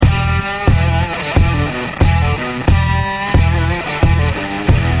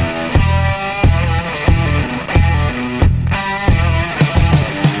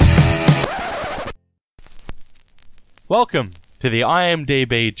Welcome to the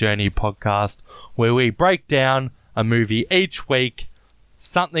IMDb Journey podcast, where we break down a movie each week,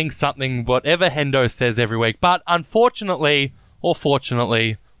 something, whatever Hendo says every week. But unfortunately, or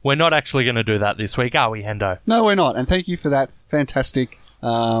fortunately, we're not actually going to do that this week, are we, Hendo? No, we're not. And thank you for that fantastic,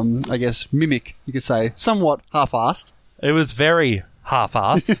 mimic, you could say, somewhat half-assed. It was very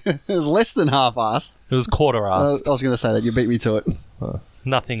half-assed. It was less than half-assed. It was quarter-assed. I was going to say that. You beat me to it.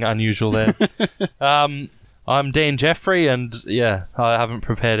 Nothing unusual there. I'm Dean Jeffrey, and yeah, I haven't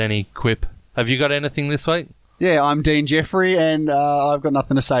prepared any quip. Have you got anything this week? Yeah, I'm Dean Jeffrey, and I've got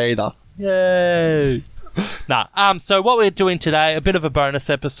nothing to say either. Yay! So what we're doing today, a bit of a bonus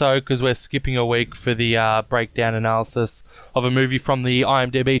episode, because we're skipping a week for the breakdown analysis of a movie from the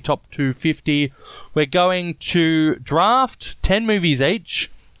IMDb Top 250. We're going to draft 10 movies each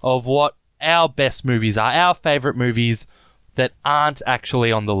of what our best movies are, our favourite movies that aren't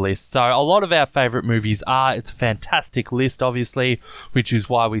actually on the list. So a lot of our favourite movies are. It's a fantastic list, obviously, which is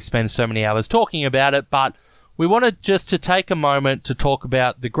why we spend so many hours talking about it, but we wanted just to take a moment to talk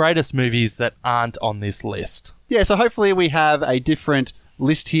about the greatest movies that aren't on this list. Yeah, so hopefully we have a different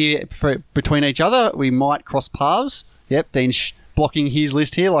list here between each other. We might cross paths. Yep, Dean's blocking his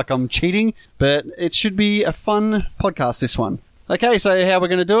list here like I'm cheating, but it should be a fun podcast, this one. Okay, so how we're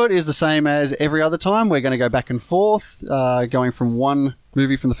going to do it is the same as every other time. We're going to go back and forth, going from one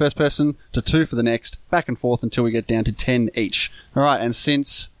movie from the first person to two for the next, back and forth until we get down to 10 each. All right, and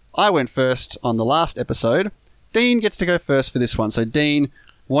since I went first on the last episode, Dean gets to go first for this one. So, Dean,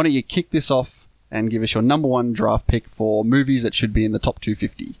 why don't you kick this off and give us your number one draft pick for movies that should be in the top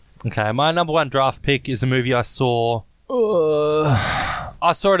 250? Okay, my number one draft pick is a movie I saw.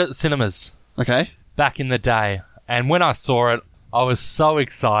 I saw it at the cinemas. Okay. Back in the day. And when I saw it, I was so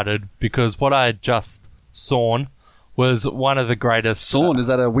excited because what I had just sawn was one of the greatest... Sawn? Is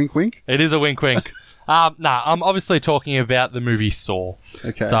that a wink-wink? It is a wink-wink. I'm obviously talking about the movie Saw.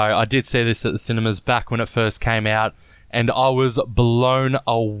 Okay. So I did see this at the cinemas back when it first came out, and I was blown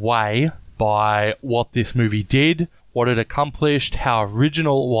away by what this movie did, what it accomplished, how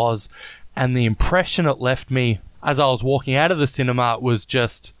original it was, and the impression it left me as I was walking out of the cinema was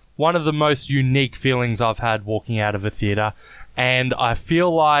just one of the most unique feelings I've had walking out of a theatre. And I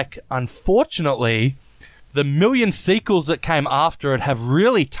feel like, unfortunately, the million sequels that came after it have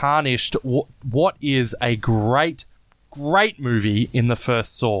really tarnished what is a great movie in the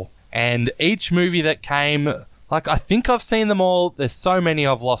first Saw. And each movie that came, like, I think I've seen them all. There's so many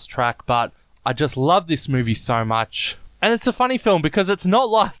I've lost track, but I just love this movie so much. And it's a funny film because it's not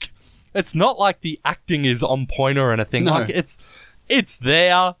like the acting is on point or anything. No. Like, it's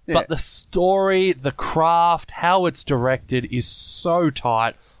there, but the story, the craft, how it's directed is so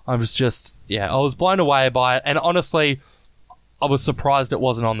tight. I was blown away by it. And honestly, I was surprised it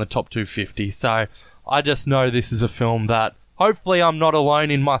wasn't on the top 250. So I just know this is a film that hopefully I'm not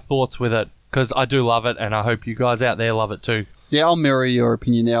alone in my thoughts with it, because I do love it, and I hope you guys out there love it too. Yeah, I'll mirror your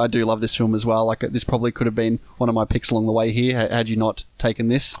opinion now. I do love this film as well. Like, this probably could have been one of my picks along the way here had you not taken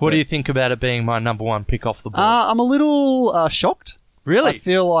this. What do you think about it being my number one pick off the board? I'm a little shocked. Really? I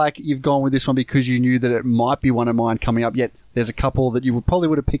feel like you've gone with this one because you knew that it might be one of mine coming up, yet there's a couple that you probably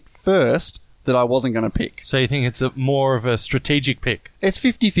would have picked first that I wasn't going to pick. So you think it's more of a strategic pick? It's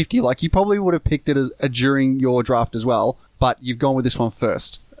 50-50. Like, you probably would have picked it during your draft as well, but you've gone with this one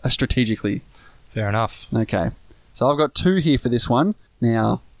first, strategically. Fair enough. Okay. So I've got two here for this one.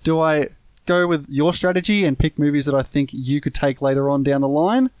 Now, do I go with your strategy and pick movies that I think you could take later on down the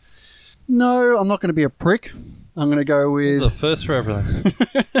line? No, I'm not going to be a prick. I'm going to go with... It's the first for everything.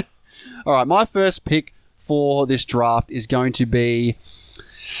 All right, my first pick for this draft is going to be...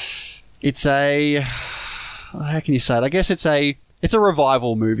 It's a... How can you say it? I guess it's a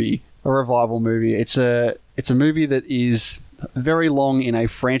revival movie. It's a movie that is very long in a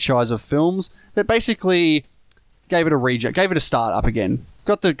franchise of films that basically gave it a start up again.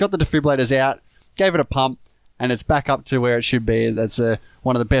 Got the defibrillators out, gave it a pump, and it's back up to where it should be. That's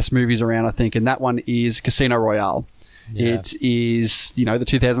one of the best movies around, I think, and that one is Casino Royale. Yeah. It is, the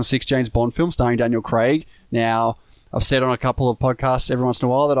 2006 James Bond film starring Daniel Craig. Now, I've said on a couple of podcasts every once in a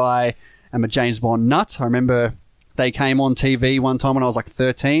while that I am a James Bond nut. I remember they came on TV one time when I was like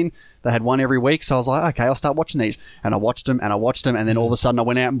 13. They had one every week, so I was like, okay, I'll start watching these. And I watched them, and then all of a sudden I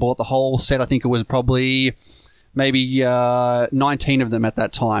went out and bought the whole set. I think it was probably maybe 19 of them at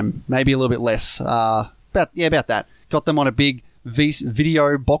that time, maybe a little bit less. About that. Got them on a big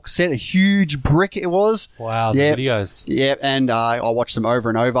video box set, a huge brick it was. Wow, the Yep. videos. Yeah, and I watched them over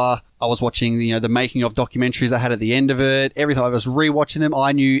and over. I was watching the making of documentaries they had at the end of it. Everything. I was rewatching them.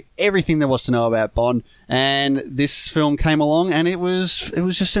 I knew everything there was to know about Bond, and this film came along, and it was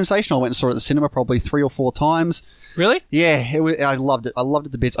just sensational. I went and saw it at the cinema probably 3 or 4 times. Really? Yeah, I loved it. I loved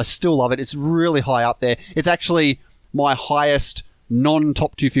it to bits. I still love it. It's really high up there. It's actually my highest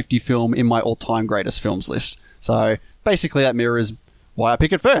non-top 250 film in my all-time greatest films list. So basically that mirrors why I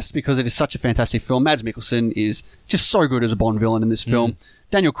pick it first, because it is such a fantastic film. Mads Mikkelsen is just so good as a Bond villain in this film.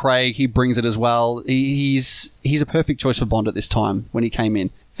 Daniel Craig, he brings it as well. He's a perfect choice for Bond at this time when he came in.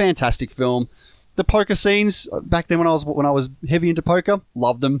 Fantastic film. The poker scenes back then when I was heavy into poker,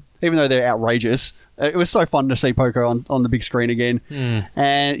 loved them, even though they're outrageous. It was so fun to see poker on the big screen again.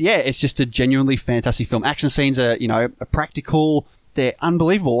 And yeah, it's just a genuinely fantastic film. Action scenes are practical. They're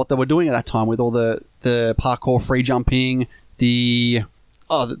unbelievable what they were doing at that time with all the parkour, free jumping, the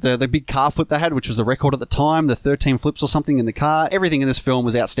big car flip they had, which was the record at the time, the 13 flips or something in the car. Everything in this film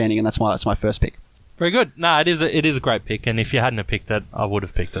was outstanding, and that's my first pick. Very good. No, it is a great pick, and if you hadn't have picked it, I would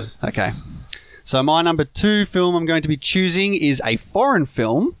have picked it. Okay. So my number 2 film I'm going to be choosing is a foreign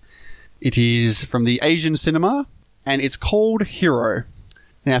film. It is from the Asian cinema, and it's called Hero.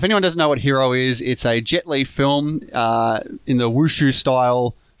 Now, if anyone doesn't know what Hero is, it's a Jet Li film in the Wushu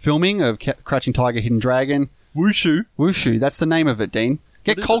style filming of Crouching Tiger, Hidden Dragon. Wushu? Wushu, that's the name of it, Dean.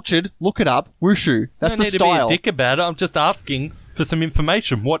 Get cultured, look it up. Wushu, that's the I don't need style. to be a dick about it. I'm just asking for some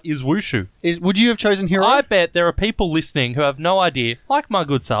information. What is Wushu? Would you have chosen Hero? I bet there are people listening who have no idea, like my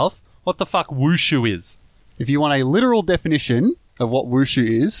good self, what the fuck Wushu is. If you want a literal definition of what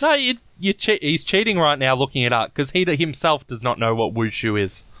Wushu is... No, he's cheating right now looking it up, because he himself does not know what Wushu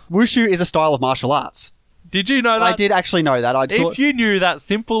is. Wushu is a style of martial arts. Did you know that? I did actually know that. If you knew that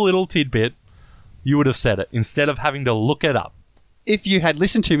simple little tidbit, you would have said it, instead of having to look it up. If you had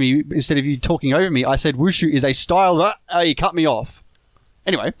listened to me, instead of you talking over me, I said Wushu is a style of... you cut me off.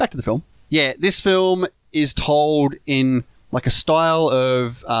 Anyway, back to the film. Yeah, this film is told in like a style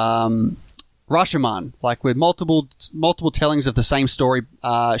of Rashomon, like with multiple tellings of the same story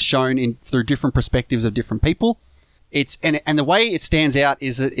shown through different perspectives of different people. And the way it stands out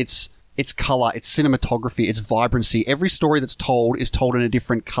is that it's color, it's cinematography, it's vibrancy. Every story that's told is told in a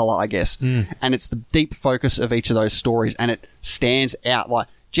different color, I guess. And it's the deep focus of each of those stories, and it stands out. Like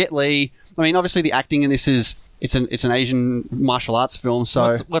Jet Li, I mean, obviously the acting in this it's an Asian martial arts film,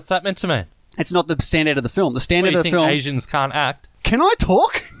 so what's that meant to mean? It's not the standard of the film. The standard of the film. Asians can't act? Can I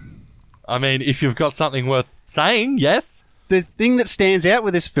talk? I mean, if you've got something worth saying, yes. The thing that stands out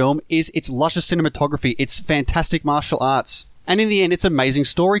with this film is its luscious cinematography. It's fantastic martial arts. And in the end, it's amazing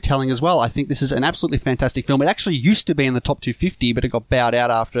storytelling as well. I think this is an absolutely fantastic film. It actually used to be in the top 250, but it got bowed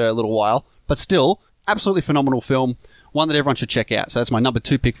out after a little while. But still, absolutely phenomenal film. One that everyone should check out. So that's my number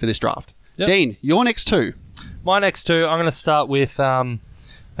 2 pick for this draft. Yep. Dean, your next 2. My next 2, I'm going to start with a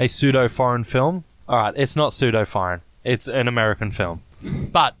pseudo-foreign film. All right, it's not pseudo-foreign. It's an American film.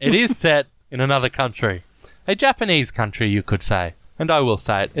 But it is set in another country. A Japanese country, you could say. And I will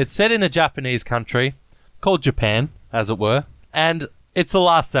say it. It's set in a Japanese country called Japan, as it were. And it's The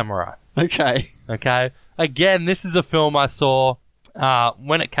Last Samurai. Okay. Again, this is a film I saw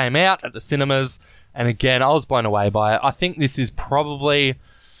when it came out at the cinemas. And again, I was blown away by it. I think this is probably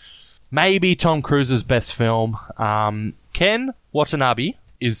maybe Tom Cruise's best film. Ken Watanabe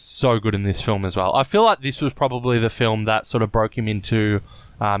is so good in this film as well. I feel like this was probably the film that sort of broke him into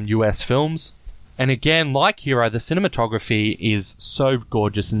US films. And again, like Hero, the cinematography is so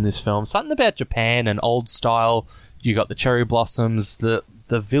gorgeous in this film. Something about Japan and old style. You got the cherry blossoms, the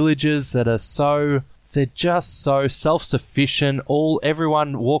villages that are they're just so self-sufficient.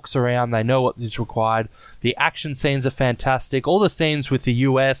 Everyone walks around, they know what is required. The action scenes are fantastic. All the scenes with the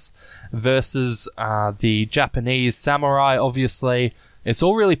US versus the Japanese samurai, obviously. It's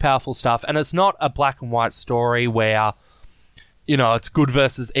all really powerful stuff. And it's not a black and white story where, it's good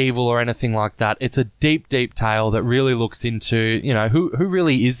versus evil or anything like that. It's a deep, deep tale that really looks into, who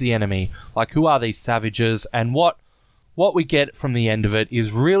really is the enemy? Like, who are these savages? And what we get from the end of it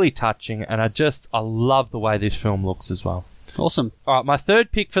is really touching, and I love the way this film looks as well. Awesome. All right, my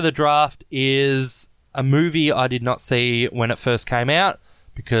 3rd pick for the draft is a movie I did not see when it first came out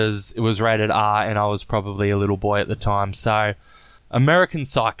because it was rated R and I was probably a little boy at the time. So, American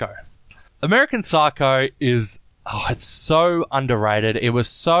Psycho. American Psycho is... it's so underrated. It was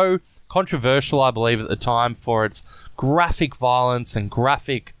so controversial, I believe, at the time for its graphic violence and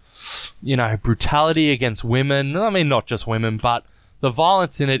graphic, brutality against women. I mean, not just women, but the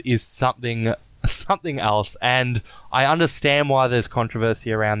violence in it is something something else. And I understand why there's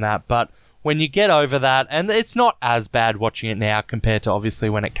controversy around that, but when you get over that, and it's not as bad watching it now compared to obviously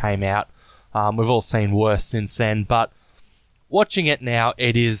when it came out. We've all seen worse since then, but watching it now,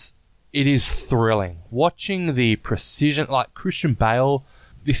 it is thrilling. Watching the precision, like Christian Bale,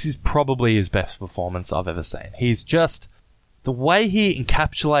 this is probably his best performance I've ever seen. He's just, the way he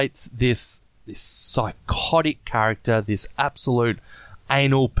encapsulates this psychotic character, this absolute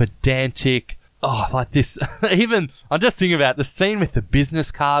anal, pedantic, like this, even, I'm just thinking about the scene with the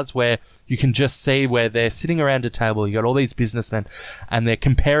business cards where you can just see where they're sitting around a table, you got all these businessmen, and they're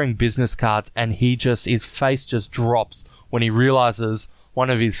comparing business cards, and his face just drops when he realizes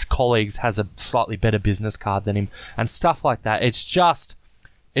one of his colleagues has a slightly better business card than him, and stuff like that. It's just,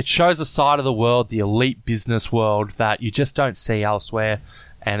 it shows a side of the world, the elite business world, that you just don't see elsewhere.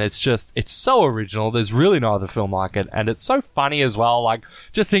 And it's so original. There's really no other film like it. And it's so funny as well. Like,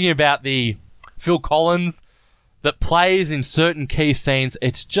 just thinking about the Phil Collins that plays in certain key scenes,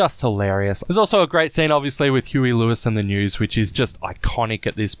 it's just hilarious. There's also a great scene, obviously, with Huey Lewis and the News, which is just iconic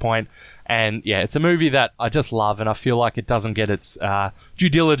at this point. And yeah, it's a movie that I just love, and I feel like it doesn't get its due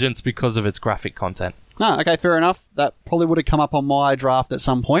diligence because of its graphic content. No, okay, fair enough. That probably would have come up on my draft at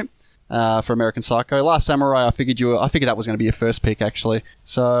some point for American Psycho. Last Samurai, I figured that was going to be your first pick, actually.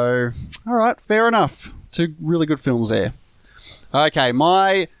 So, all right, fair enough. Two really good films there. Okay,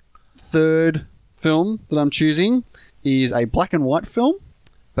 my third film that I'm choosing is a black and white film,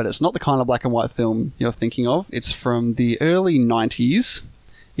 but it's not the kind of black and white film you're thinking of. It's from the early 90s.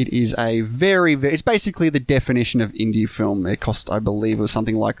 It is a it's basically the definition of indie film. It cost, I believe, it was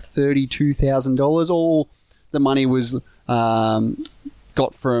something like $32,000. All the money was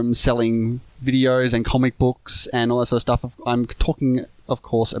got from selling videos and comic books and all that sort of stuff. I'm talking, of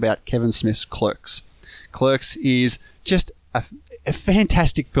course, about Kevin Smith's Clerks. Clerks is just a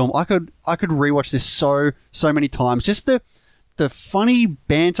fantastic film. I could rewatch this so many times. Just the funny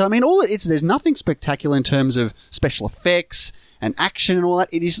banter. I mean, there's nothing spectacular in terms of special effects and action and all that.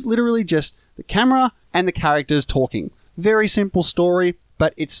 It is literally just the camera and the characters talking. Very simple story,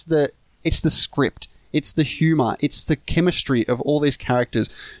 but it's the script. It's the humor. It's the chemistry of all these characters.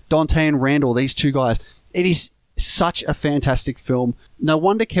 Dante and Randall, these two guys. It is such a fantastic film. No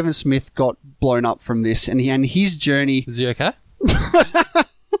wonder Kevin Smith got blown up from this, and his journey. Is he okay?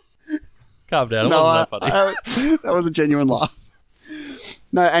 Calm down. It wasn't that funny. That was a genuine laugh.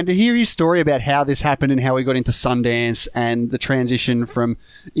 No, and to hear his story about how this happened and how he got into Sundance and the transition from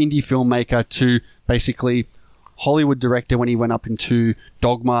indie filmmaker to basically Hollywood director when he went up into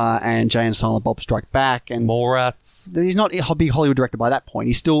Dogma and Jay and Silent Bob Strike Back and Mallrats. He's not a big Hollywood director by that point.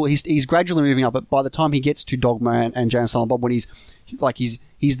 He's gradually moving up, but by the time he gets to Dogma and Jay and Silent Bob, when he's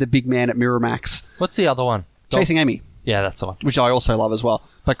the big man at Miramax. What's the other one? Chasing Amy. Yeah, that's the one. Which I also love as well.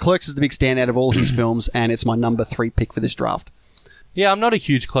 But Clerks is the big standout of all his films, and it's my number 3 pick for this draft. Yeah, I'm not a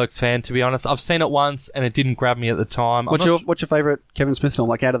huge Clerks fan, to be honest. I've seen it once, and it didn't grab me at the time. What's your favourite Kevin Smith film?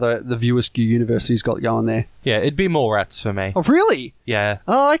 Like, out of the View Askew universe he's got going there? Yeah, it'd be Mallrats for me. Oh, really? Yeah.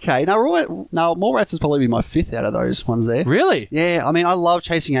 Oh, okay. Now, Mallrats is probably my 5th out of those ones there. Really? Yeah, I mean, I love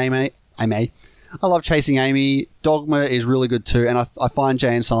Chasing Amy. I love Chasing Amy. Dogma is really good too, and I find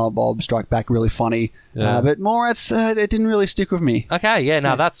Jay and Silent Bob Strike Back really funny. Yeah. But Mallrats, it didn't really stick with me. Okay, yeah,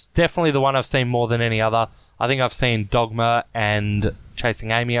 that's definitely the one I've seen more than any other. I think I've seen Dogma and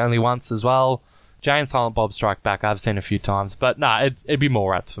Chasing Amy only once as well. Jay and Silent Bob Strike Back I've seen a few times, but it'd be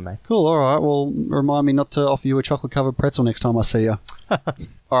Mallrats for me. Cool, all right. Well, remind me not to offer you a chocolate-covered pretzel next time I see you.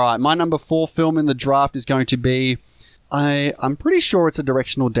 All right, my number 4 film in the draft is going to be... I'm pretty sure it's a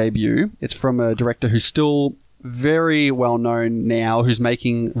directional debut. It's from a director who's still very well known now, who's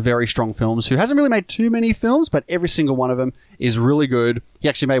making very strong films, who hasn't really made too many films, but every single one of them is really good. He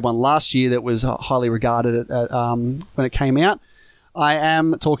actually made one last year that was highly regarded when it came out. I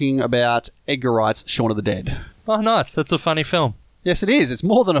am talking about Edgar Wright's Shaun of the Dead. Oh, nice. That's a funny film. Yes, it is. It's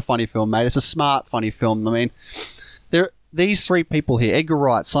more than a funny film, mate. It's a smart, funny film. I mean, these 3 people here, Edgar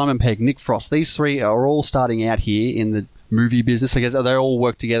Wright, Simon Pegg, Nick Frost, these 3 are all starting out here in the movie business. I guess they all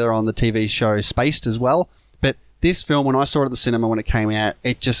work together on the TV show Spaced as well. But this film, when I saw it at the cinema when it came out,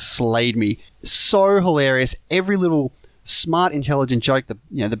 it just slayed me. So hilarious. Every little smart, intelligent joke,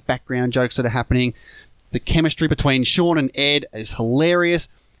 the background jokes that are happening, the chemistry between Sean and Ed is hilarious.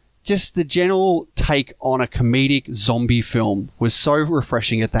 Just the general take on a comedic zombie film was so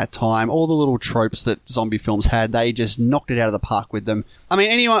refreshing at that time. All the little tropes that zombie films had, they just knocked it out of the park with them. I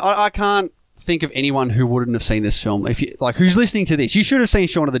mean, I can't think of anyone who wouldn't have seen this film. If you who's listening to this, you should have seen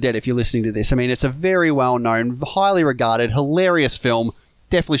Shaun of the Dead if you're listening to this. I mean, it's a very well-known, highly regarded, hilarious film.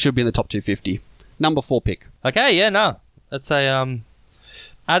 Definitely should be in the top 250. Number 4 pick. Okay, yeah, no. That's a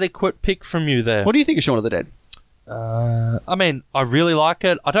adequate pick from you there. What do you think of Shaun of the Dead? I mean, I really like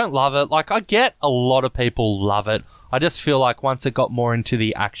it. I don't love it. Like, I get a lot of people love it. I just feel like once it got more into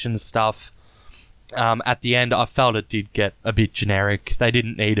the action stuff, at the end, I felt it did get a bit generic. They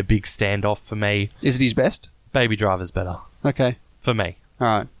didn't need a big standoff for me. Is it his best? Baby Driver's better. Okay. For me. All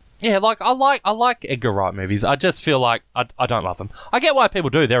right. Yeah, like I like Edgar Wright movies. I just feel like I don't love them. I get why people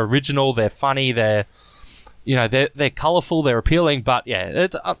do. They're original, they're funny, they're colourful, they're appealing, but yeah,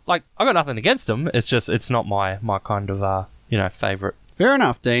 it's like I got nothing against them. It's just it's not my kind of favourite. Fair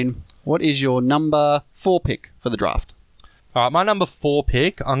enough, Dean. What is your number 4 pick for the draft? All right, my number 4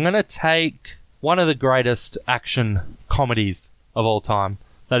 pick, I'm going to take one of the greatest action comedies of all time.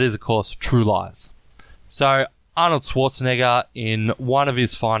 That is, of course, True Lies. So, Arnold Schwarzenegger in one of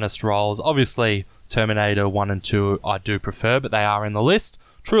his finest roles. Obviously, Terminator 1 and 2 I do prefer, but they are in the list.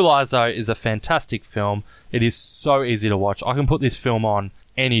 True Lies, though, is a fantastic film. It is so easy to watch. I can put this film on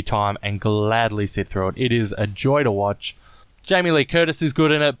anytime and gladly sit through it. It is a joy to watch. Jamie Lee Curtis is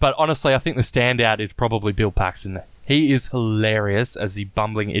good in it, but honestly, I think the standout is probably Bill Paxton. He is hilarious as the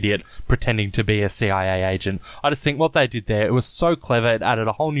bumbling idiot pretending to be a CIA agent. I just think what they did there, it was so clever. It added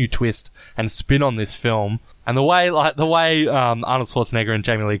a whole new twist and spin on this film. And the way Arnold Schwarzenegger and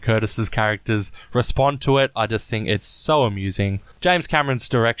Jamie Lee Curtis's characters respond to it, I just think it's so amusing. James Cameron's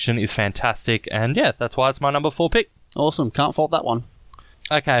direction is fantastic. And yeah, that's why it's my number 4 pick. Awesome. Can't fault that one.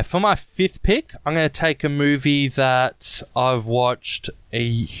 Okay, for my 5th pick, I'm going to take a movie that I've watched a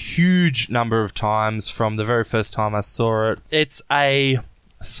huge number of times from the very first time I saw it. It's a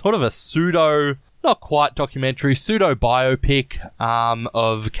sort of a pseudo, not quite documentary, pseudo biopic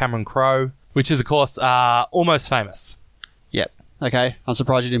of Cameron Crowe, which is, of course, Almost Famous. Yep. Okay. I'm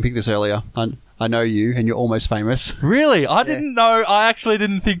surprised you didn't pick this earlier. I know you, and you're almost famous. Really? I didn't know. I actually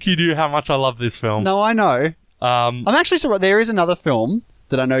didn't think you knew how much I love this film. No, I know. I'm actually surprised. There is another film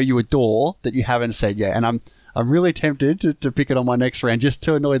that I know you adore that you haven't said yet, and I'm really tempted to pick it on my next round just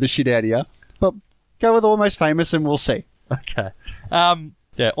to annoy the shit out of you. But go with Almost Famous and we'll see. Okay.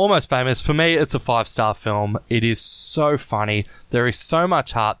 Yeah, Almost Famous. For me, it's a 5-star film. It is so funny. There is so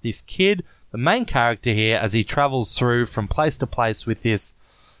much heart. This kid, the main character here, as he travels through from place to place with this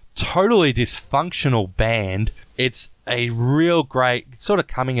totally dysfunctional band, it's a real great sort of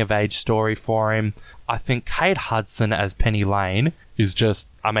coming-of-age story for him. I think Kate Hudson as Penny Lane is just,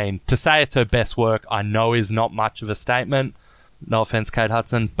 I mean, to say it's her best work, I know is not much of a statement. No offense, Kate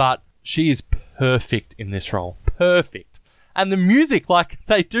Hudson, but she is perfect in this role. Perfect. And the music, like,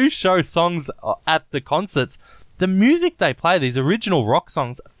 they do show songs at the concerts. The music they play, these original rock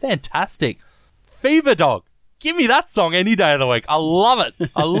songs, fantastic. Fever Dog. Give me that song any day of the week. I love it.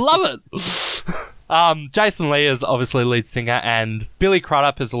 I love it. Jason Lee is obviously lead singer, and Billy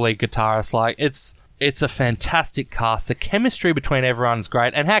Crudup is the lead guitarist. Like, it's a fantastic cast. The chemistry between everyone's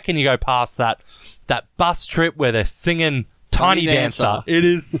great. And how can you go past that bus trip where they're singing Tiny Dancer? It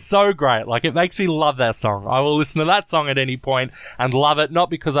is so great. Like, it makes me love that song. I will listen to that song at any point and love it,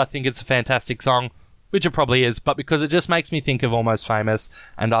 not because I think it's a fantastic song, which it probably is, but because it just makes me think of Almost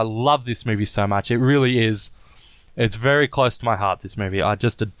Famous, and I love this movie so much. It really is. It's very close to my heart, this movie. I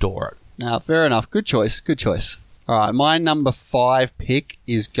just adore it. Now, fair enough. Good choice. Good choice. All right, my number 5 pick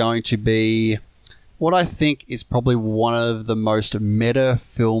is going to be what I think is probably one of the most meta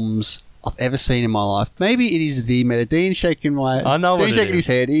films I've ever seen in my life. Maybe it is the meta. Dean's shaking his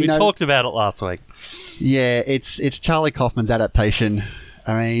head. We talked about it last week. Yeah, it's Charlie Kaufman's adaptation.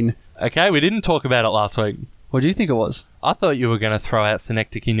 I mean... Okay, we didn't talk about it last week. What do you think it was? I thought you were going to throw out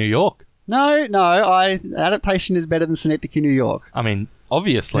Synecdoche, New York. No, adaptation is better than Synecdoche, New York. I mean,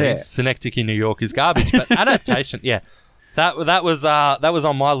 obviously, Synecdoche, New York is garbage, but adaptation, yeah. That was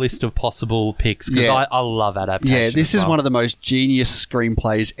on my list of possible picks because I love adaptation. Yeah, this is one of the most genius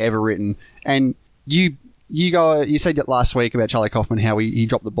screenplays ever written. And you said that last week about Charlie Kaufman, how he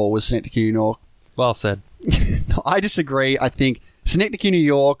dropped the ball with Synecdoche, New York. Well said. I disagree. I think Synecdoche, New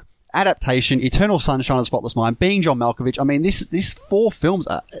York, adaptation, Eternal Sunshine of the Spotless Mind, being John Malkovich. I mean, these 4 films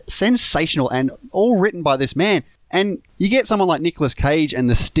are sensational and all written by this man. And you get someone like Nicolas Cage and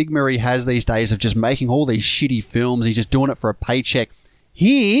the stigma he has these days of just making all these shitty films. He's just doing it for a paycheck.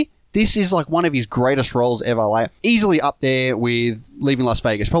 Here, this is like one of his greatest roles ever. Like, easily up there with Leaving Las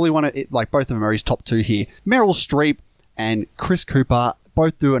Vegas. Probably both of them are his top 2 here. Meryl Streep and Chris Cooper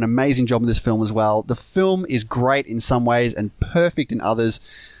both do an amazing job in this film as well. The film is great in some ways and perfect in others.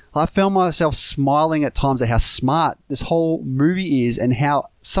 I found myself smiling at times at how smart this whole movie is and how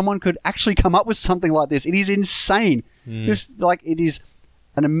someone could actually come up with something like this. It is insane. It is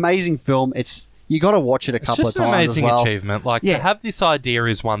an amazing film. You got to watch it a couple of times as well. It's just an amazing achievement. To have this idea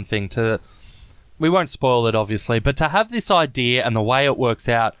is one thing. To we won't spoil it, obviously, but to have this idea and the way it works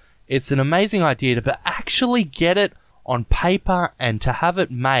out, it's an amazing idea to actually get it on paper and to have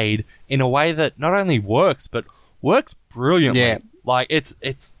it made in a way that not only works, but works brilliantly. Yeah. Like,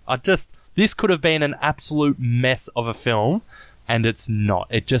 this could have been an absolute mess of a film, and it's not.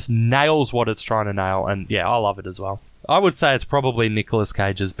 It just nails what it's trying to nail, and yeah, I love it as well. I would say it's probably Nicolas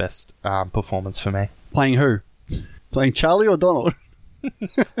Cage's best performance for me. Playing who? Playing Charlie or Donald?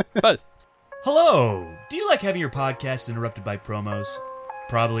 Both. Hello! Do you like having your podcast interrupted by promos?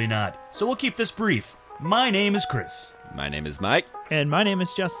 Probably not, so we'll keep this brief. My name is Chris. My name is Mike. And my name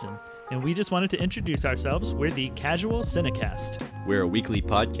is Justin. And we just wanted to introduce ourselves. We're the Casual Cinecast. We're a weekly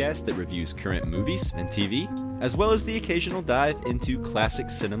podcast that reviews current movies and TV, as well as the occasional dive into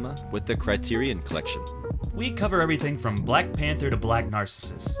classic cinema with the Criterion Collection. We cover everything from Black Panther to Black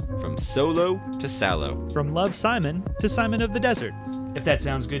Narcissus. From Solo to Sallow. From Love Simon to Simon of the Desert. If that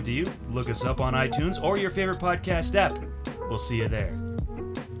sounds good to you, look us up on iTunes or your favorite podcast app. We'll see you there.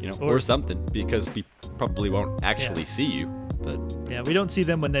 Or something, because we probably won't actually see you, but... Yeah, we don't see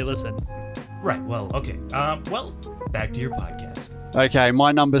them when they listen. Right, well, okay. Back to your podcast. Okay,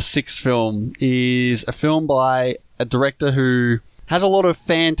 my number 6 film is a film by a director who has a lot of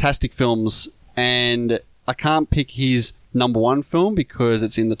fantastic films, and I can't pick his number 1 film because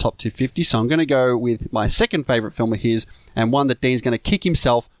it's in the top 250, so I'm going to go with my second favourite film of his, and one that Dean's going to kick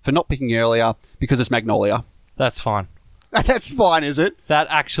himself for not picking earlier, because it's Magnolia. That's fine. That's fine, is it? That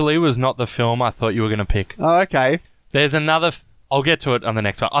actually was not the film I thought you were going to pick. Oh, okay. There's another... I'll get to it on the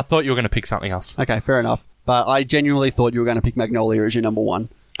next one. I thought you were going to pick something else. Okay, fair enough. But I genuinely thought you were going to pick Magnolia as your number 1.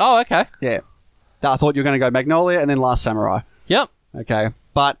 Oh, okay. Yeah. I thought you were going to go Magnolia and then Last Samurai. Yep. Okay.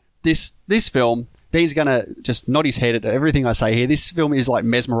 But this film, Dean's going to just nod his head at everything I say here. This film is like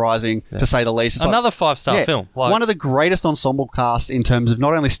mesmerizing, to say the least. It's Another like, 5-star film. One of the greatest ensemble casts in terms of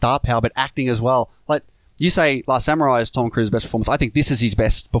not only star power, but acting as well. Like, you say Last Samurai is Tom Cruise's best performance. I think this is his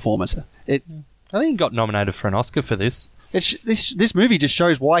best performance. I think he got nominated for an Oscar for this. This movie just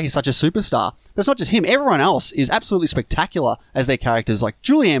shows why he's such a superstar. But it's not just him. Everyone else is absolutely spectacular as their characters, like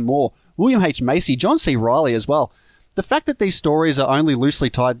Julianne Moore, William H. Macy, John C. Reilly as well. The fact that these stories are only loosely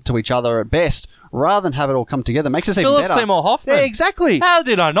tied to each other at best, rather than have it all come together, makes us even better. Philip Seymour Hoffman. Yeah, exactly. How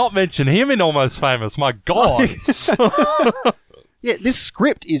did I not mention him in Almost Famous? My God. Yeah, this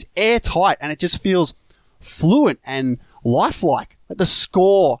script is airtight and it just feels fluent and lifelike. The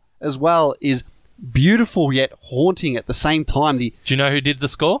score as well is beautiful yet haunting at the same time. Do you know who did the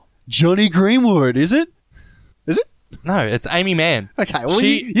score? Johnny Greenwood, is it? Is it? No, it's Amy Mann. Okay, well,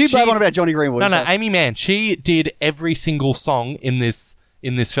 you blab on about Johnny Greenwood. No, Amy Mann. She did every single song in this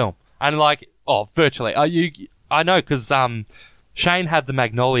film. And virtually. I know, because Shane had the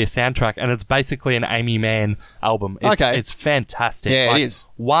Magnolia soundtrack, and it's basically an Amy Mann album. It's fantastic. Yeah, it is.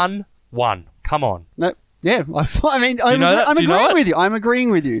 1-1. Come on. No, yeah, I mean, I'm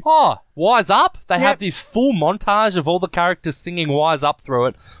agreeing with you. Oh, Wise Up. They have this full montage of all the characters singing Wise Up through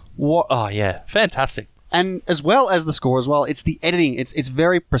it. Oh, yeah. Fantastic. And as well as the score as well, it's the editing. It's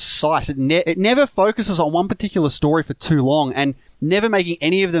very precise. It never focuses on one particular story for too long, and never making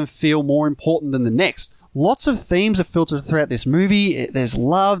any of them feel more important than the next. Lots of themes are filtered throughout this movie. There's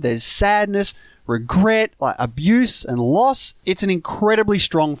love, there's sadness, regret, abuse and loss. It's an incredibly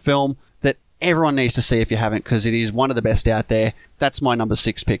strong film that everyone needs to see if you haven't, because it is one of the best out there. That's my number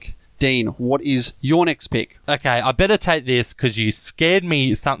 6 pick. Dean, what is your next pick? Okay, I better take this because you scared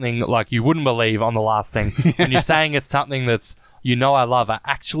me something like you wouldn't believe on the last thing. And you're saying it's something that's, I love. I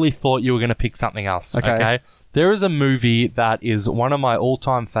actually thought you were going to pick something else. Okay? There is a movie that is one of my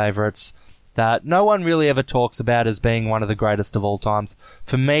all-time favorites that no one really ever talks about as being one of the greatest of all times.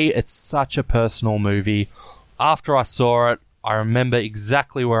 For me, it's such a personal movie. After I saw it, I remember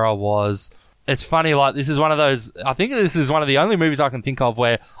exactly where I was. It's funny, this is one of those... I think this is one of the only movies I can think of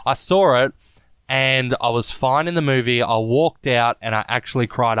where I saw it and I was fine in the movie. I walked out and I actually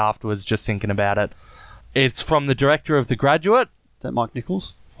cried afterwards just thinking about it. It's from the director of The Graduate. Is that Mike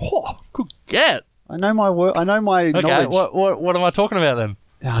Nichols? Oh, good get. I know my knowledge. Okay, what am I talking about then?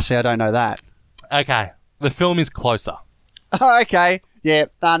 See, I don't know that. Okay, the film is Closer. Oh, okay. Yeah,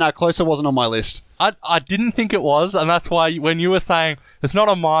 no, Closer wasn't on my list. I didn't think it was, and that's why when you were saying, it's not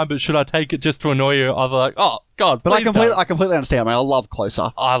on mine, but should I take it just to annoy you, I was like, oh, God, but I completely understand. I love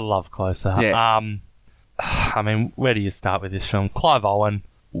Closer. I love Closer. Yeah. I mean, where do you start with this film? Clive Owen.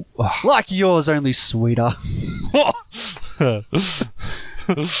 Like yours, only sweeter. Yep.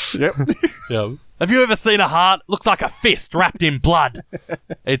 Yeah. Have you ever seen a heart? Looks like a fist wrapped in blood.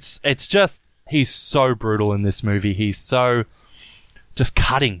 It's just, he's so brutal in this movie. He's so... just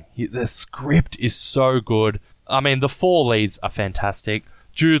cutting. The script is so good. I mean, the four leads are fantastic.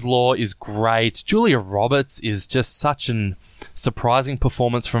 Jude Law is great. Julia Roberts is just such an surprising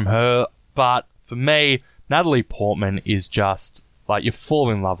performance from her. But for me, Natalie Portman is just... like, you fall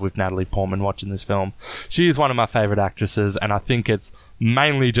in love with Natalie Portman watching this film. She is one of my favourite actresses, and I think it's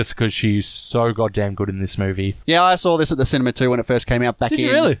mainly just because she's so goddamn good in this movie. Yeah, I saw this at the cinema too when it first came out back Did in...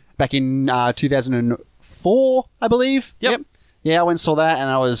 you really? Back in 2004, I believe. Yep. Yeah, I went and saw that, and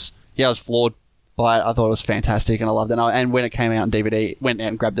I was floored by it. I thought it was fantastic, and I loved it. And when it came out on DVD, went out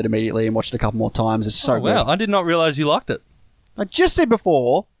and grabbed it immediately and watched it a couple more times. It's so good. Wow, I did not realise you liked it. I just said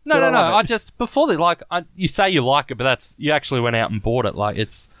before... No. love it. I just before that, like, you say you like it, but you actually went out and bought it. Like,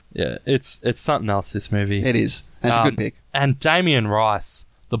 it's something else. This movie, It is. And it's a good pick. And Damien Rice,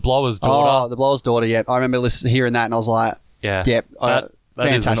 the Blower's daughter. Oh, The Blower's Daughter, yeah. I remember hearing that and I was like, Yeah, yep. that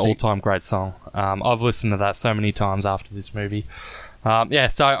is an fantastic. all-time great song. I've listened to that so many times after this movie. So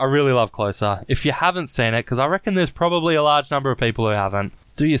I really love Closer. If you haven't seen it, because I reckon there's probably a large number of people who haven't,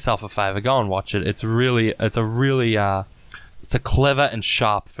 do yourself a favour, go and watch it. It's a clever and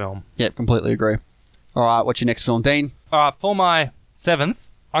sharp film. Yep, completely agree. All right, what's your next film, Dean? All right, for my seventh,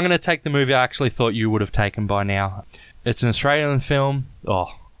 I'm going to take the movie I actually thought you would have taken by now. It's an Australian film.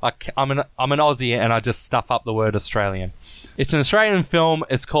 I'm an Aussie and I just stuff up the word Australian. It's an Australian film.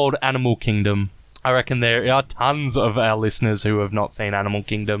 It's called Animal Kingdom. I reckon there are tons of our listeners who have not seen Animal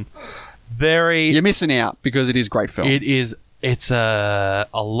Kingdom. You're missing out because it is a great film. It's a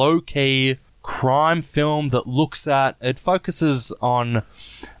low-key crime film that focuses on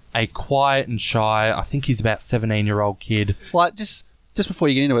a quiet and shy, I think he's about 17-year-old kid. Like, just before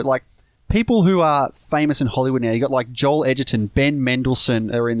you get into it, like, people who are famous in Hollywood now, you got like Joel Edgerton, Ben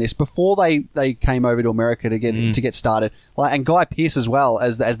Mendelsohn are in this before they came over to America to get started. Like, and Guy Pearce as well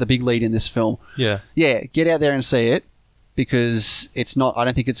as the big lead in this film. Yeah. Yeah, get out there and see it because I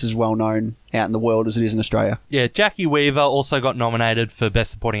don't think it's as well known out in the world as it is in Australia. Yeah, Jackie Weaver also got nominated for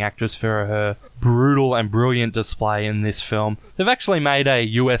Best Supporting Actress for her brutal and brilliant display in this film. They've actually made a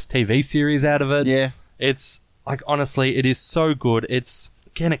US TV series out of it. Yeah. It's, like, honestly, it is so good. It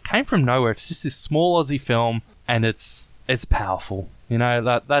came from nowhere. It's just this small Aussie film, and it's powerful. You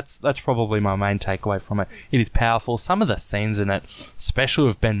know, that's probably my main takeaway from it. It is powerful. Some of the scenes in it, especially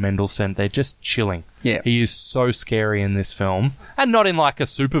with Ben Mendelsohn, they're just chilling. Yeah. He is so scary in this film. And not in like a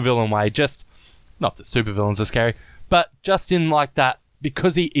supervillain way, just, not that supervillains are scary, but just in like that,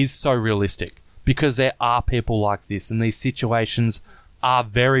 because he is so realistic. Because there are people like this, and these situations are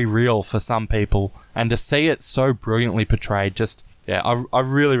very real for some people. And to see it so brilliantly portrayed, I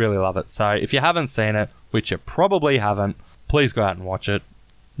really, really love it. So if you haven't seen it, which you probably haven't, please go out and watch it.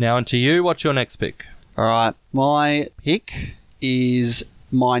 Now, and to you, what's your next pick? All right. My pick is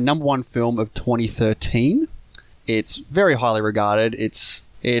my number one film of 2013. It's very highly regarded.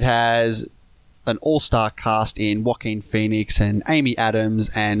 It has an all-star cast in Joaquin Phoenix and Amy Adams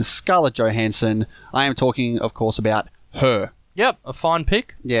and Scarlett Johansson. I am talking, of course, about Her. Yep, a fine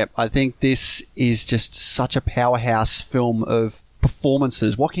pick. Yeah, I think this is just such a powerhouse film of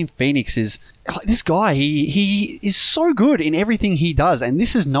performances. Joaquin Phoenix is this guy. He is so good in everything he does, and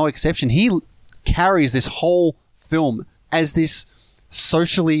this is no exception. He carries this whole film as this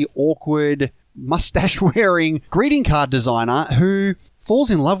socially awkward, mustache-wearing greeting card designer who falls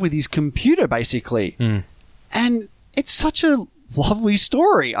in love with his computer, basically. And it's such a lovely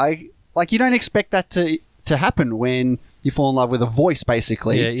story. You don't expect that to happen when you fall in love with a voice,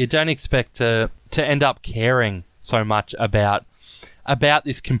 basically. Yeah, you don't expect to end up caring so much about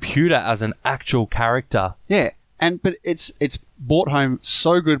this computer as an actual character. Yeah, but it's brought home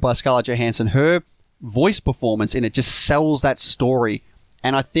so good by Scarlett Johansson. Her voice performance in it just sells that story,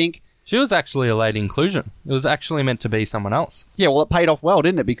 and I think she was actually a late inclusion. It was actually meant to be someone else. Yeah, well, it paid off well,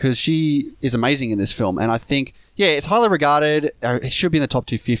 didn't it? Because she is amazing in this film, and I think it's highly regarded. It should be in the top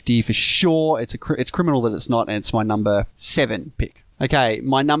 250 for sure. It's criminal that it's not, and it's my number 7 pick. Okay,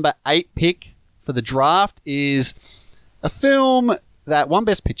 my number 8 pick for the draft is a film that won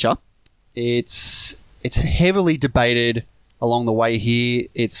Best Picture. It's heavily debated along the way here.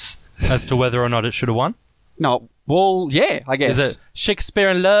 It's as to whether or not it should have won. No, well, yeah, I guess. Is it Shakespeare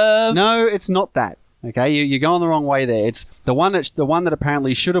in Love? No, it's not that. Okay, you're going the wrong way there. It's the one that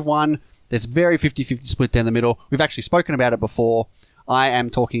apparently should have won. It's very 50-50 split down the middle. We've actually spoken about it before. I am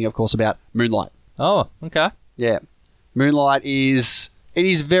talking, of course, about Moonlight. Oh, okay. Yeah. Moonlight is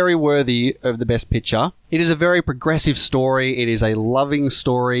very worthy of the Best Picture. It is a very progressive story. It is a loving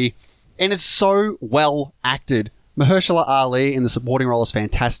story. And it's so well acted. Mahershala Ali in the supporting role is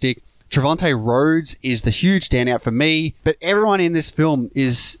fantastic. Trevante Rhodes is the huge standout for me. But everyone in this film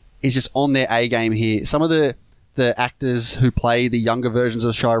is just on their A game here. Some of the the actors who play the younger versions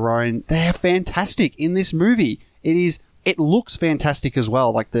of Chiron, they're fantastic in this movie. It looks fantastic as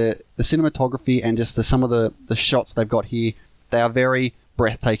well. Like the cinematography and just some of the shots they've got here, they are very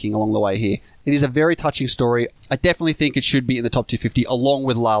breathtaking along the way here. It is a very touching story. I definitely think it should be in the top 250 along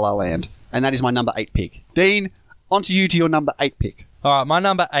with La La Land. And that is my number 8 pick. Dean, on to you to your number 8 pick. All right, my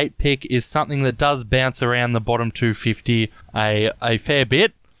number 8 pick is something that does bounce around the bottom 250 a fair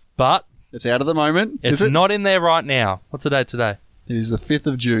bit, but It's out at the moment. it's is it? not in there right now. What's the date today? It is the 5th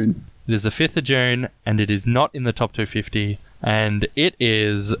of June. It is the 5th of June, and it is not in the top 250, and it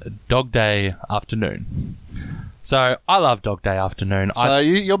is Dog Day Afternoon. So, I love Dog Day Afternoon. So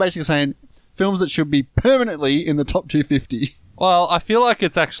you're basically saying films that should be permanently in the top 250. Well, I feel like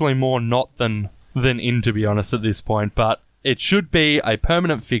it's actually more not than in, to be honest, at this point, but it should be a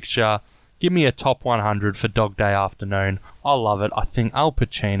permanent fixture. Give me a top 100 for Dog Day Afternoon. I love it. I think Al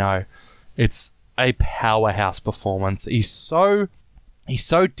Pacino, it's a powerhouse performance. He's so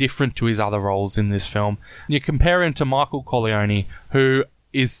different to his other roles in this film. You compare him to Michael Corleone, who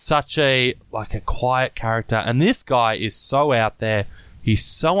is such a quiet character, and this guy is so out there. He's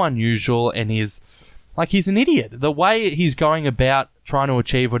so unusual, and he's an idiot. The way he's going about trying to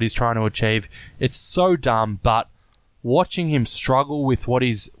achieve what he's trying to achieve, it's so dumb, but watching him struggle with what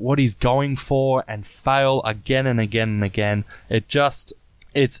he's going for and fail again and again and again,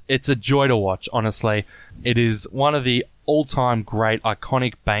 it's a joy to watch, honestly. It is one of the all-time great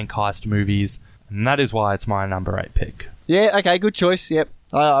iconic bank heist movies, and that is why it's my number 8 pick. Yeah, okay, good choice. Yep.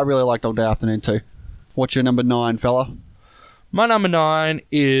 I really like Dog Day Afternoon too. What's your number 9, fella? My number 9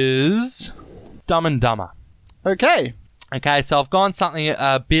 is Dumb and Dumber. Okay. Okay, so I've gone something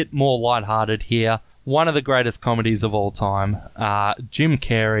a bit more lighthearted here. One of the greatest comedies of all time. Jim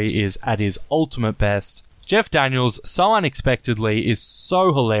Carrey is at his ultimate best. Jeff Daniels, so unexpectedly, is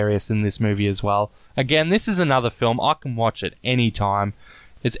so hilarious in this movie as well. Again, this is another film I can watch at any time.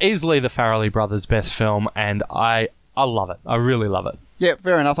 It's easily the Farrelly brothers' best film, and I love it. I really love it. Yeah,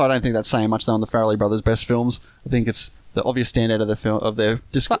 fair enough. I don't think that's saying much though on the Farrelly brothers' best films. I think it's the obvious standout of the film of their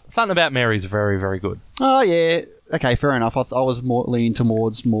Something About Mary is very, very good. Oh yeah. Okay, fair enough. I was more leaning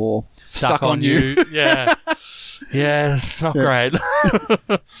towards more Stuck on You. Yeah. Yeah, it's not great.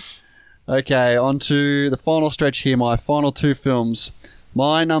 Okay, on to the final stretch here, my final 2 films.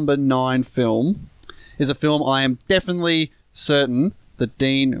 My number 9 film is a film I am definitely certain that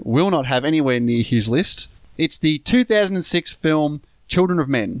Dean will not have anywhere near his list. It's the 2006 film Children of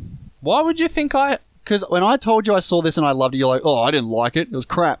Men. Why would you think Because when I told you I saw this and I loved it, you're like, oh, I didn't like it. It was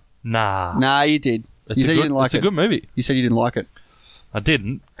crap. Nah. Nah, you did. You said you didn't like it. It's a good movie. You said you didn't like it. I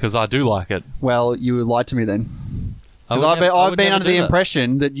didn't, because I do like it. Well, you lied to me then. I Because would I've been never under do the that.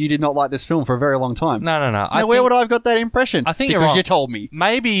 impression that you did not like this film for a very long time. No. Now, where would I have got that impression? I think because you're wrong. you told me.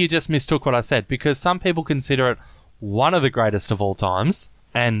 Maybe you just mistook what I said, because some people consider it one of the greatest of all times,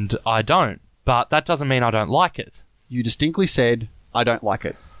 and I don't. But that doesn't mean I don't like it. You distinctly said, I don't like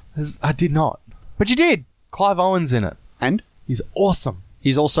it. I did not. But you did. Clive Owen's in it. And He's awesome.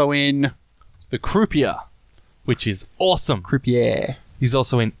 he's also in The Croupier, which is awesome. Croupier. He's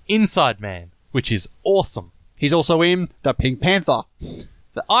also in Inside Man, which is awesome. He's also in The Pink Panther.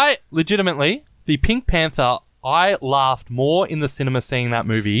 The Pink Panther, I laughed more in the cinema seeing that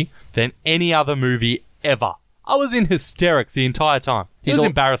movie than any other movie ever. I was in hysterics the entire time. It was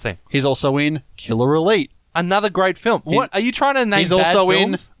embarrassing. He's also in Killer Elite. Another great film. What are you trying to name? He's bad also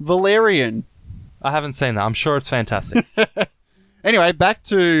films? in Valerian. I haven't seen that. I'm sure it's fantastic. Anyway, back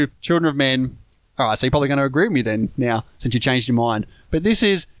to Children of Men. All right, so you're probably going to agree with me then now, since you changed your mind. But this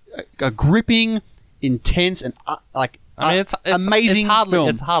is a gripping, intense, and it's amazing film.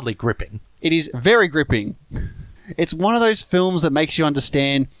 It's hardly gripping. It is very gripping. It's one of those films that makes you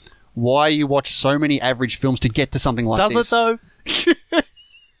understand why you watch so many average films to get to something like Does this. it though?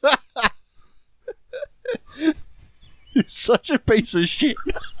 You're such a piece of shit.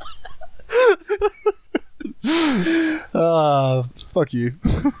 Fuck you.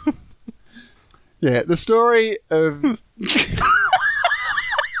 Yeah, the story of...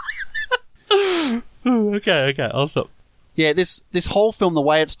 Okay, I'll stop. Yeah, this whole film, the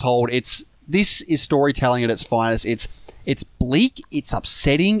way it's told, this is storytelling at its finest. It's bleak, it's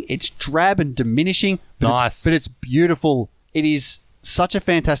upsetting, it's drab and diminishing, but it's beautiful. It is such a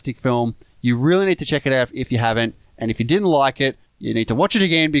fantastic film. You really need to check it out if you haven't, and if you didn't like it, you need to watch it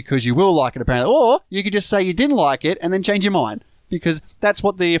again because you will like it apparently. Or you could just say you didn't like it and then change your mind, because that's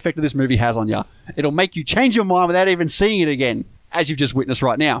what the effect of this movie has on you. It'll make you change your mind without even seeing it again, as you've just witnessed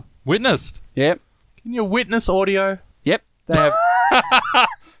right now. Witnessed? Yep. Can you witness audio? Yep. They have...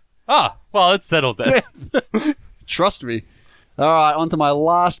 Ah, well, it's settled then. Trust me. All right, on to my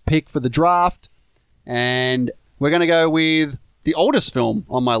last pick for the draft. And We're going to go with the oldest film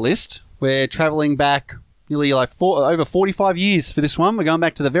on my list. We're traveling back nearly over 45 years for this one. We're going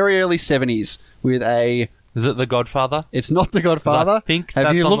back to the very early 70s with a... Is it The Godfather? It's not The Godfather. I think Have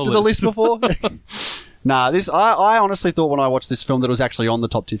that's you on looked the at the list. list before? Nah, I honestly thought when I watched this film that it was actually on the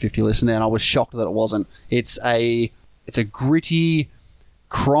top 250 list, and then I was shocked that it wasn't. It's a gritty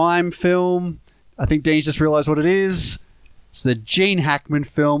crime film. I think Dean's just realised what it is. It's the Gene Hackman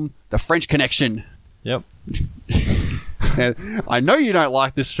film, The French Connection. Yep. Now, I know you don't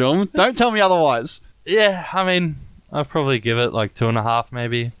like this film. Don't tell me otherwise. Yeah, I mean, I'd probably give it like 2.5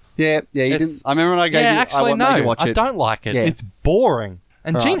 maybe. Yeah, you didn't. I remember when I gave you... actually, made you no, watch I it. don't like it. Yeah. It's boring.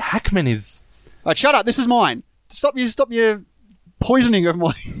 And Right. Gene Hackman is... Right, shut up. This is mine. Stop your poisoning of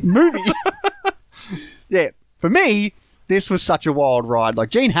my movie. Yeah, for me, this was such a wild ride.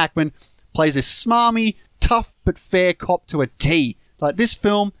 Like, Gene Hackman plays this smarmy, tough but fair cop to a T. Like, this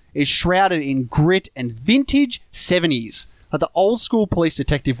film is shrouded in grit and vintage 70s. Like, the old school police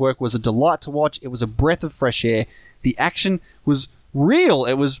detective work was a delight to watch. It was a breath of fresh air. The action was real.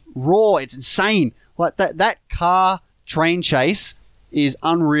 It was raw. It's insane. Like, that car train chase is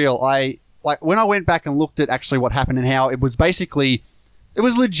unreal. When I went back and looked at actually what happened and how it was basically... It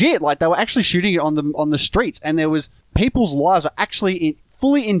was legit. Like, they were actually shooting it on the streets, and there was... People's lives are actually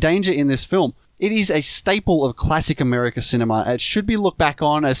fully in danger in this film. It is a staple of classic America cinema. It should be looked back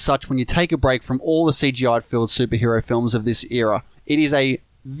on as such when you take a break from all the CGI-filled superhero films of this era. It is a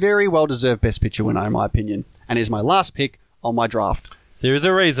very well-deserved Best Picture winner, in my opinion, and is my last pick on my draft. There is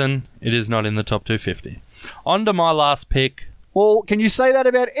a reason it is not in the top 250. On to my last pick. Well, can you say that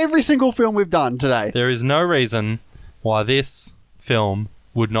about every single film we've done today? There is no reason why this film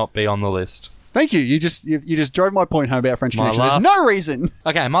would not be on the list. Thank you. You just drove my point home about French My Connection. last- There's no reason.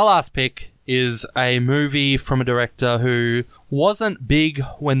 Okay, my last pick is a movie from a director who wasn't big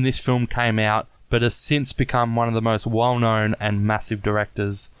when this film came out, but has since become one of the most well-known and massive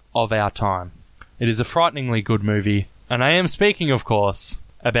directors of our time. It is a frighteningly good movie, and I am speaking, of course,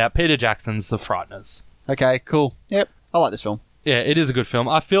 about Peter Jackson's The Frighteners. Okay, cool. Yep, I like this film. Yeah, it is a good film.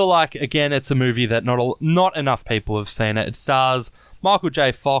 I feel like, again, it's a movie that not enough people have seen it. It stars Michael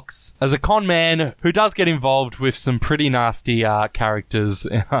J. Fox as a con man who does get involved with some pretty nasty characters.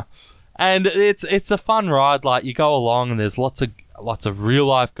 And it's a fun ride. Like, you go along and there's lots of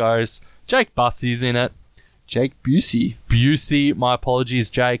real-life ghosts. Jake Busey's in it. Jake Busey. My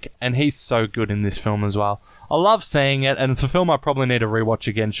apologies, Jake. And he's so good in this film as well. I love seeing it, and it's a film I probably need to rewatch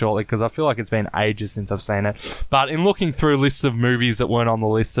again shortly because I feel like it's been ages since I've seen it. But in looking through lists of movies that weren't on the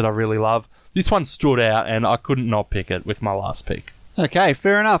list that I really love, this one stood out, and I couldn't not pick it with my last pick. Okay,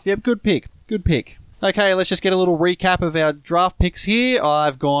 fair enough. Yep, good pick. Okay, let's just get a little recap of our draft picks here.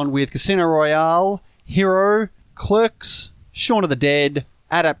 I've gone with Casino Royale, Hero, Clerks, Shaun of the Dead,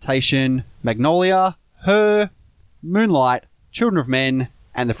 Adaptation, Magnolia, Her, Moonlight, Children of Men,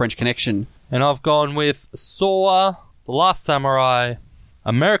 and The French Connection. And I've gone with Saw, The Last Samurai,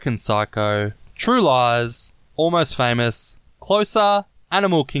 American Psycho, True Lies, Almost Famous, Closer,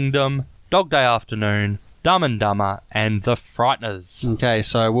 Animal Kingdom, Dog Day Afternoon, Dumb and Dumber, and The Frighteners. Okay,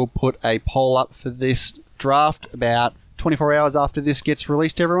 so we'll put a poll up for this draft about 24 hours after this gets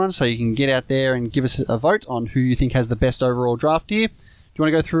released, everyone, so you can get out there and give us a vote on who you think has the best overall draft here. Do you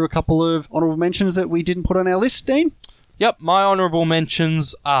want to go through a couple of honourable mentions that we didn't put on our list, Dean? Yep, my honourable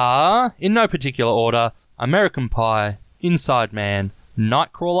mentions are, in no particular order, American Pie, Inside Man,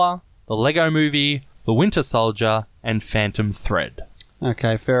 Nightcrawler, The Lego Movie, The Winter Soldier, and Phantom Thread.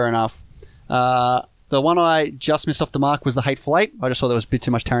 Okay, fair enough. The one I just missed off the mark was The Hateful Eight. I just thought there was a bit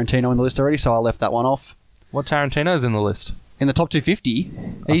too much Tarantino in the list already, so I left that one off. What Tarantino's in the list? In the top 250? Are you I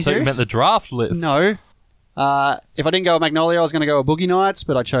thought you serious? meant the draft list. No. If I didn't go with Magnolia, I was going to go with Boogie Nights,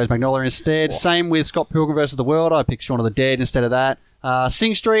 but I chose Magnolia instead. Same with Scott Pilgrim vs. the World. I picked Shaun of the Dead instead of that.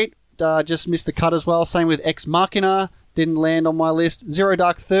 Sing Street, just missed the cut as well. Same with Ex Machina, didn't land on my list. Zero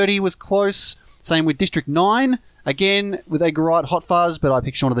Dark 30 was close. Same with District 9. Again, with Edgar Wright, Hot Fuzz, but I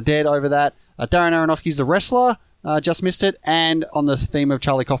picked Shaun of the Dead over that. Darren Aronofsky's The Wrestler, just missed it. And on the theme of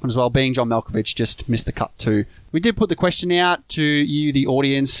Charlie Kaufman as well, being John Malkovich, just missed the cut too. We did put the question out to you, the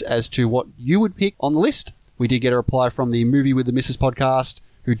audience, as to what you would pick on the list. We did get a reply from the Movie with the Missus podcast,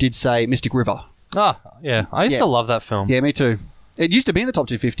 who did say Mystic River. Ah, yeah. I used to love that film. Yeah, me too. It used to be in the top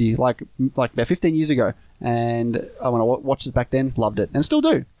 250, like about 15 years ago. And when I watched it back then, loved it. And still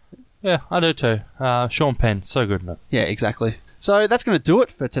do. Yeah, I do too. Sean Penn, so good in it. Yeah, exactly. So that's going to do it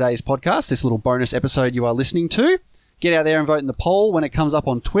for today's podcast, this little bonus episode you are listening to. Get out there and vote in the poll when it comes up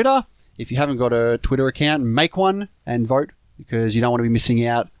on Twitter. If you haven't got a Twitter account, make one and vote, because you don't want to be missing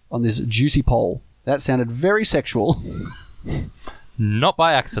out on this juicy poll. That sounded very sexual. Not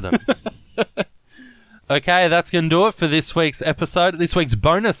by accident. Okay, that's going to do it for this week's episode, this week's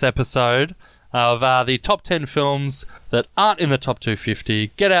bonus episode of the top 10 films that aren't in the top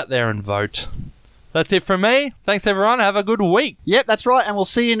 250. Get out there and vote. That's it from me. Thanks, everyone. Have a good week. Yep, that's right. And we'll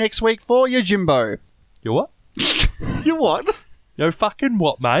see you next week for your Jimbo. You what? You what? You fucking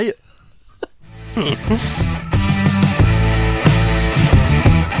what, mate?